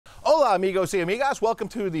Hola, amigos y amigas. Welcome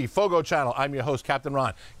to the Fogo channel. I'm your host, Captain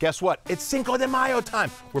Ron. Guess what? It's Cinco de Mayo time.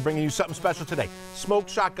 We're bringing you something special today. Smoked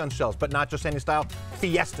shotgun shells, but not just any style,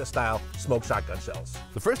 Fiesta style smoked shotgun shells.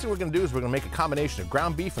 The first thing we're gonna do is we're gonna make a combination of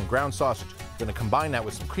ground beef and ground sausage. We're gonna combine that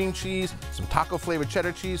with some cream cheese, some taco flavored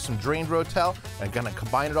cheddar cheese, some drained rotel, and gonna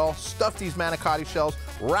combine it all, stuff these manicotti shells,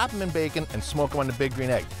 wrap them in bacon, and smoke them on the big green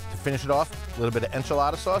egg. To finish it off, a little bit of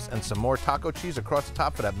enchilada sauce and some more taco cheese across the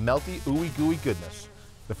top for that melty, ooey gooey goodness.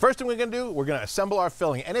 The first thing we're gonna do, we're gonna assemble our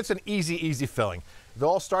filling, and it's an easy filling. It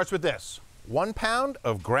all starts with this. 1 pound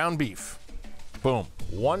of ground beef. Boom.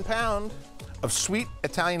 1 pound of sweet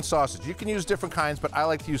Italian sausage. You can use different kinds, but I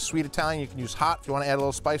like to use sweet Italian. You can use hot if you wanna add a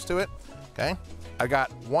little spice to it, okay? I got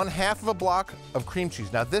 1/2 of a block of cream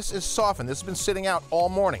cheese. Now this is softened. This has been sitting out all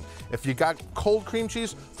morning. If you got cold cream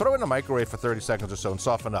cheese, throw it in the microwave for 30 seconds or so and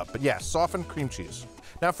soften up. But yeah, softened cream cheese.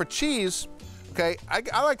 Now for cheese, okay,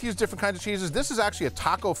 I like to use different kinds of cheeses. This is actually a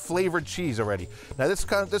taco flavored cheese already. Now this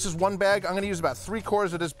is 1 bag. I'm gonna use about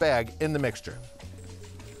 3/4 of this bag in the mixture.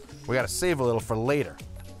 We gotta save a little for later.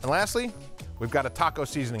 And lastly, we've got a taco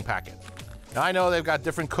seasoning packet. Now I know they've got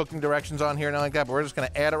different cooking directions on here and all like that, but we're just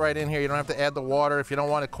gonna add it right in here. You don't have to add the water. If you don't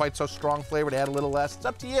want it quite so strong flavored, add a little less. It's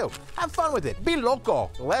up to you. Have fun with it. Be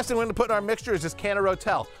loco. The last thing we're gonna put in our mixture is this can of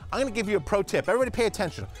rotel. I'm gonna give you a pro tip. Everybody pay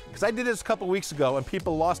attention, because I did this a couple weeks ago and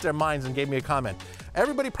people lost their minds and gave me a comment.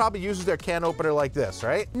 Everybody probably uses their can opener like this,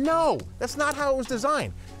 right? No, that's not how it was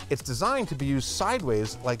designed. It's designed to be used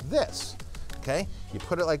sideways like this, okay? You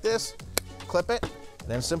put it like this, clip it, and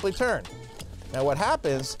then simply turn. Now what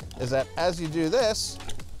happens is that as you do this,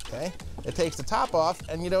 okay, it takes the top off,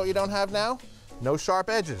 and you know what you don't have now? No sharp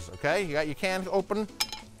edges, okay? You got your can open,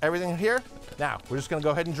 everything here. Now, we're just gonna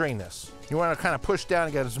go ahead and drain this. You wanna kind of push down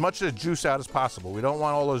and get as much of the juice out as possible. We don't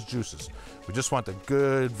want all those juices. We just want the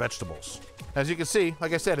good vegetables. As you can see,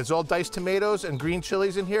 like I said, it's all diced tomatoes and green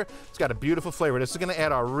chilies in here. It's got a beautiful flavor. This is gonna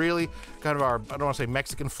add our really, kind of our, I don't wanna say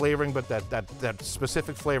Mexican flavoring, but that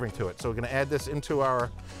specific flavoring to it. So we're gonna add this into our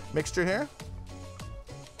mixture here.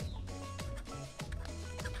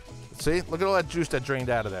 See, look at all that juice that drained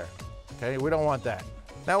out of there. Okay, we don't want that.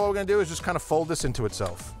 Now what we're gonna do is just kind of fold this into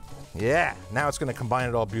itself. Yeah, now it's gonna combine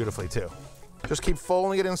it all beautifully too. Just keep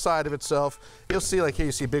folding it inside of itself. You'll see, like here,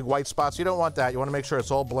 you see big white spots. You don't want that. You wanna make sure it's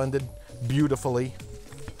all blended beautifully,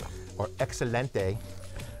 or excelente.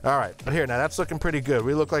 All right, but here, now that's looking pretty good.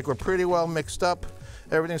 We look like we're pretty well mixed up.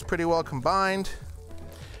 Everything's pretty well combined.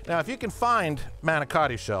 Now, if you can find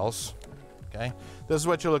manicotti shells, okay, this is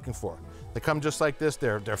what you're looking for. They come just like this.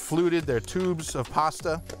 They're fluted. They're tubes of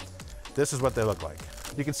pasta. This is what they look like.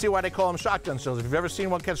 You can see why they call them shotgun shells. If you've ever seen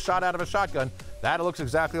one get shot out of a shotgun, that looks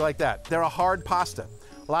exactly like that. They're a hard pasta.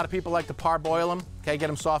 A lot of people like to parboil them, okay, get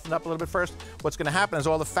them softened up a little bit first. What's gonna happen is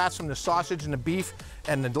all the fats from the sausage and the beef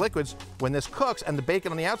and the liquids, when this cooks and the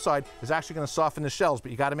bacon on the outside, is actually gonna soften the shells,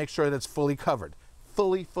 but you gotta make sure that it's fully covered.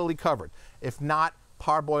 Fully covered. If not,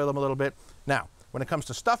 parboil them a little bit. Now, when it comes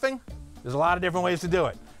to stuffing, there's a lot of different ways to do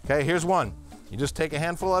it. Okay, here's one. You just take a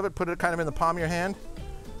handful of it, put it kind of in the palm of your hand,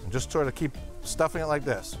 and just sort of keep stuffing it like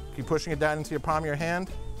this. Keep pushing it down into your palm of your hand,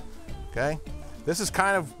 okay? This is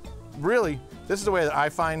kind of, really, this is the way that I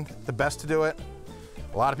find the best to do it.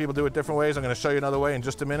 A lot of people do it different ways. I'm gonna show you another way in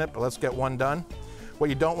just a minute, but let's get one done. What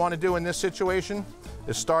you don't wanna do in this situation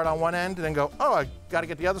is start on one end and then go, oh, I gotta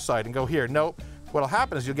get the other side, and go here. Nope. What'll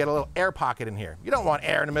happen is you'll get a little air pocket in here. You don't want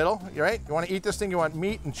air in the middle, right? You wanna eat this thing, you want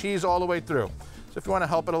meat and cheese all the way through. So if you wanna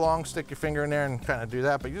help it along, stick your finger in there and kind of do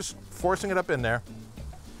that, but you're just forcing it up in there.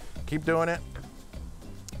 Keep doing it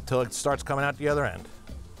until it starts coming out the other end.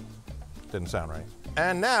 Didn't sound right.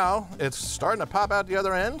 And now it's starting to pop out the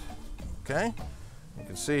other end, okay? You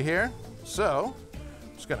can see here. So,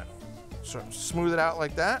 just gonna sort of smooth it out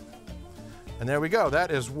like that. And there we go.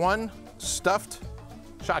 That is one stuffed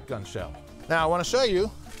shotgun shell. Now I wanna show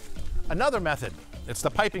you another method. It's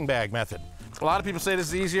the piping bag method. A lot of people say this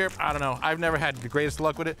is easier. I don't know. I've never had the greatest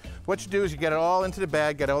luck with it. What you do is you get it all into the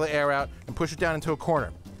bag, get all the air out, and push it down into a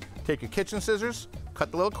corner. Take your kitchen scissors,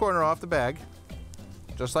 cut the little corner off the bag,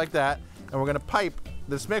 just like that, and we're gonna pipe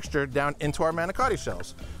this mixture down into our manicotti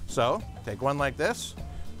shells. So, take one like this,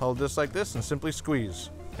 hold this like this, and simply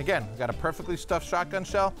squeeze. Again, we've got a perfectly stuffed shotgun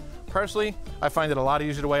shell. Personally, I find it a lot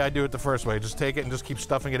easier the way I do it the first way. Just take it and just keep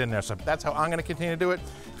stuffing it in there. So that's how I'm gonna continue to do it.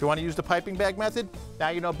 If you wanna use the piping bag method, now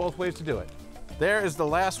you know both ways to do it. There is the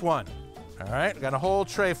last one. All right, got a whole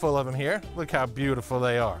tray full of them here. Look how beautiful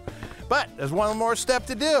they are. But there's one more step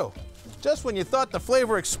to do. Just when you thought the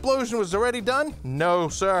flavor explosion was already done, no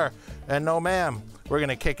sir, and no ma'am. We're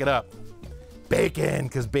gonna kick it up. Bacon,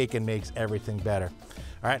 because bacon makes everything better.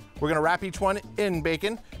 All right, we're gonna wrap each one in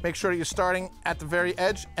bacon. Make sure that you're starting at the very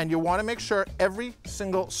edge, and you wanna make sure every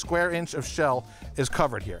single square inch of shell is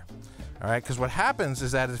covered here. All right, because what happens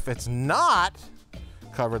is that if it's not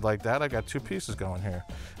covered like that, I got two pieces going here.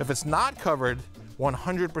 If it's not covered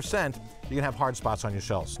 100%, you're gonna have hard spots on your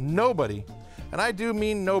shells. Nobody, and I do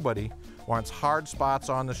mean nobody, wants hard spots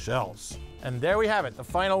on the shells. And there we have it, the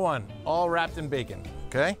final one, all wrapped in bacon,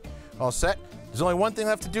 okay? All set. There's only one thing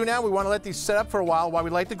left to do now. We want to let these set up for a while we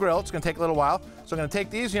light the grill. It's going to take a little while. So I'm going to take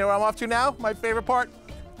these, you know where I'm off to now? My favorite part,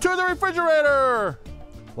 to the refrigerator.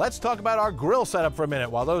 Let's talk about our grill setup for a minute.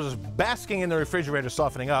 While those are basking in the refrigerator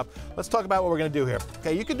softening up, let's talk about what we're going to do here.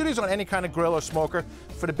 Okay, you can do these on any kind of grill or smoker.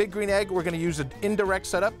 For the big green egg, we're going to use an indirect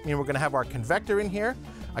setup. We're going to have our convector in here.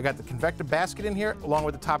 I got the convector basket in here along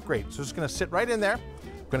with the top grate. So it's going to sit right in there.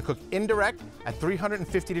 We're gonna cook indirect at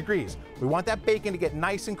 350 degrees. We want that bacon to get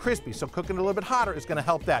nice and crispy, so cooking it a little bit hotter is gonna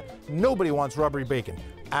help that. Nobody wants rubbery bacon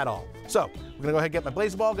at all. So we're gonna go ahead and get my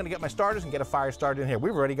blaze ball, gonna get my starters and get a fire started in here.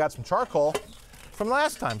 We've already got some charcoal from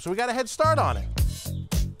last time, so we got a head start on it.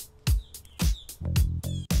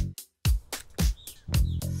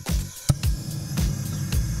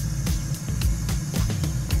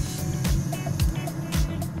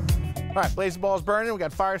 All right, blaze ball's burning, we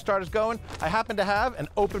got fire starters going. I happen to have an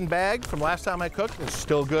open bag from last time I cooked. It's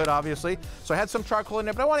still good, obviously. So I had some charcoal in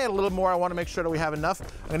there, but I want to add a little more. I want to make sure that we have enough.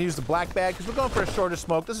 I'm going to use the black bag because we're going for a shorter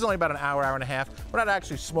smoke. This is only about an hour, hour and a half. We're not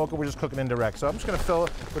actually smoking, we're just cooking indirect. So I'm just going to fill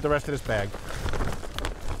it with the rest of this bag.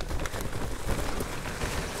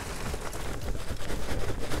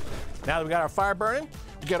 Now that we got our fire burning,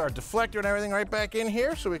 we get our deflector and everything right back in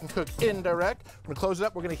here so we can cook indirect. We're gonna close it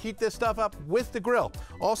up. We're gonna heat this stuff up with the grill.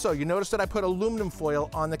 Also, you notice that I put aluminum foil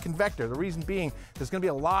on the convector. The reason being, there's gonna be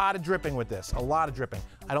a lot of dripping with this, a lot of dripping.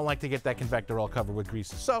 I don't like to get that convector all covered with grease.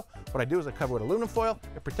 So what I do is I cover it with aluminum foil,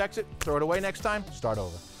 it protects it, throw it away next time, start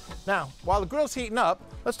over. Now, while the grill's heating up,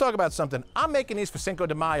 let's talk about something. I'm making these for Cinco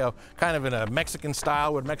de Mayo, kind of in a Mexican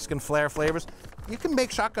style with Mexican flair flavors. You can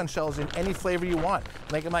make shotgun shells in any flavor you want.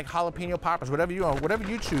 Make them like jalapeno poppers, whatever you want, whatever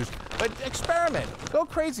you choose. But experiment, go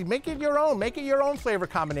crazy, make it your own. Make it your own flavor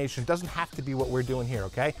combination. It doesn't have to be what we're doing here,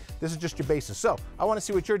 okay? This is just your basis. So I want to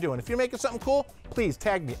see what you're doing. If you're making something cool, please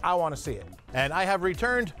tag me. I want to see it. And I have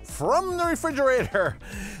returned from the refrigerator.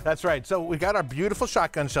 That's right. So we got our beautiful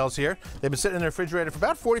shotgun shells here. They've been sitting in the refrigerator for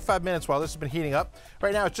about 45 minutes while this has been heating up.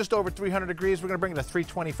 Right now it's just over 300 degrees. We're going to bring it to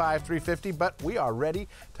 325, 350, but we are ready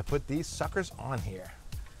to put these suckers on here.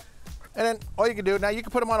 And then all you can do, now you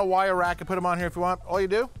can put them on a wire rack and put them on here if you want. All you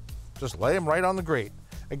do, just lay them right on the grate.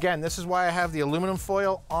 Again, this is why I have the aluminum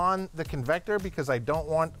foil on the convector, because I don't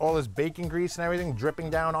want all this bacon grease and everything dripping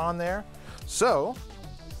down on there. So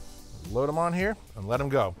load them on here and let them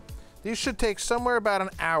go. These should take somewhere about an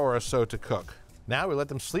hour or so to cook. Now we let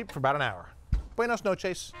them sleep for about an hour. Buenos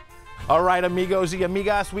noches. All right, amigos y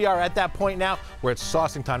amigas, we are at that point now where it's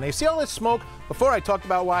saucing time. Now you see all this smoke? Before I talked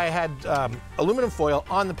about why I had aluminum foil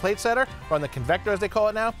on the plate setter, or on the convector as they call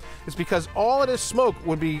it now, it's because all of this smoke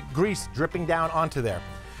would be grease dripping down onto there.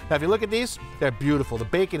 Now if you look at these, they're beautiful. The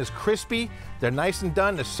bacon is crispy, they're nice and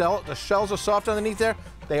done, the shells are soft underneath there.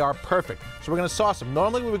 They are perfect. So we're gonna sauce them.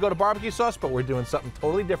 Normally we would go to barbecue sauce, but we're doing something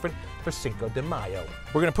totally different for Cinco de Mayo.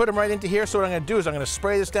 We're gonna put them right into here, so what I'm gonna do is I'm gonna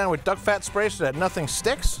spray this down with duck fat spray so that nothing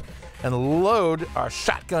sticks, and load our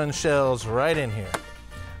shotgun shells right in here.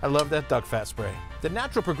 I love that duck fat spray. The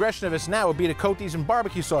natural progression of this now would be to coat these in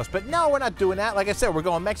barbecue sauce, but no, we're not doing that. Like I said, we're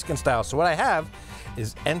going Mexican style. So what I have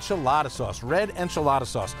is enchilada sauce, red enchilada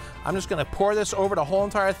sauce. I'm just gonna pour this over the whole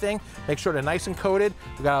entire thing, make sure they're nice and coated.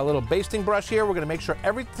 We got a little basting brush here. We're gonna make sure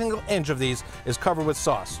every single inch of these is covered with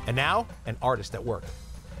sauce. And now, an artist at work.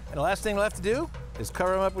 And the last thing left to do is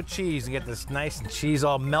cover them up with cheese and get this nice and cheese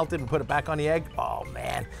all melted and put it back on the egg. Oh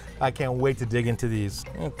man, I can't wait to dig into these.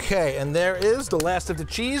 Okay, and there is the last of the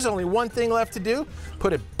cheese. Only one thing left to do.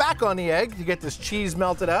 Put it back on the egg to get this cheese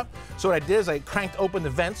melted up. So what I did is I cranked open the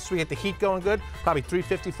vents so we get the heat going good, probably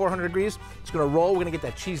 350, 400 degrees. It's gonna roll. We're gonna get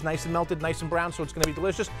that cheese nice and melted, nice and brown, so it's gonna be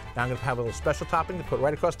delicious. Now I'm gonna have a little special topping to put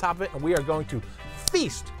right across the top of it, and we are going to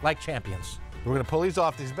feast like champions. We're gonna pull these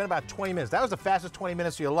off. These have been about 20 minutes. That was the fastest 20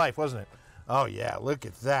 minutes of your life, wasn't it? Oh yeah, look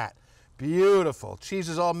at that. Beautiful. Cheese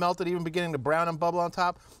is all melted, even beginning to brown and bubble on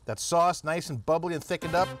top. That sauce, nice and bubbly and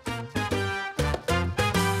thickened up.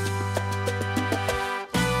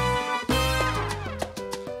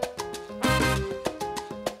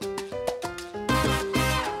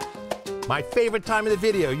 My favorite time of the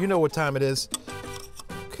video. You know what time it is.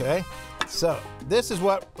 Okay, so this is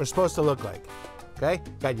what we're supposed to look like. Okay,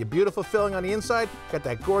 got your beautiful filling on the inside, got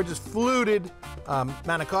that gorgeous fluted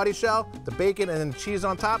Manicotti shell, the bacon and then the cheese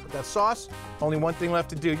on top with that sauce. Only one thing left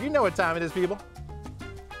to do. You know what time it is, people.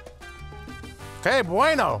 Okay,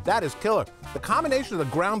 bueno. That is killer. The combination of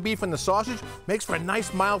the ground beef and the sausage makes for a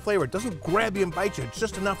nice mild flavor. It doesn't grab you and bite you. It's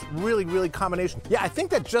just enough really, really combination. Yeah, I think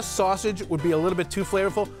that just sausage would be a little bit too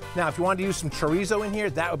flavorful. Now, if you wanted to use some chorizo in here,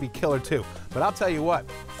 that would be killer too. But I'll tell you what,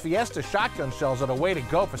 Fiesta shotgun shells are the way to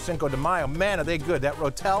go for Cinco de Mayo. Man, are they good. That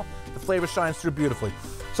Rotel, the flavor shines through beautifully.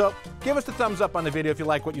 So give us the thumbs up on the video if you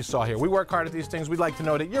like what you saw here. We work hard at these things. We'd like to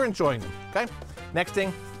know that you're enjoying them, okay? Next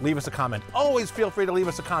thing, leave us a comment. Always feel free to leave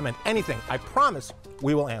us a comment. Anything. I promise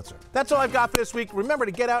we will answer. That's all I've got for this week. Remember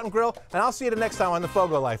to get out and grill, and I'll see you the next time on The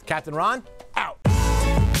Fogo Life. Captain Ron?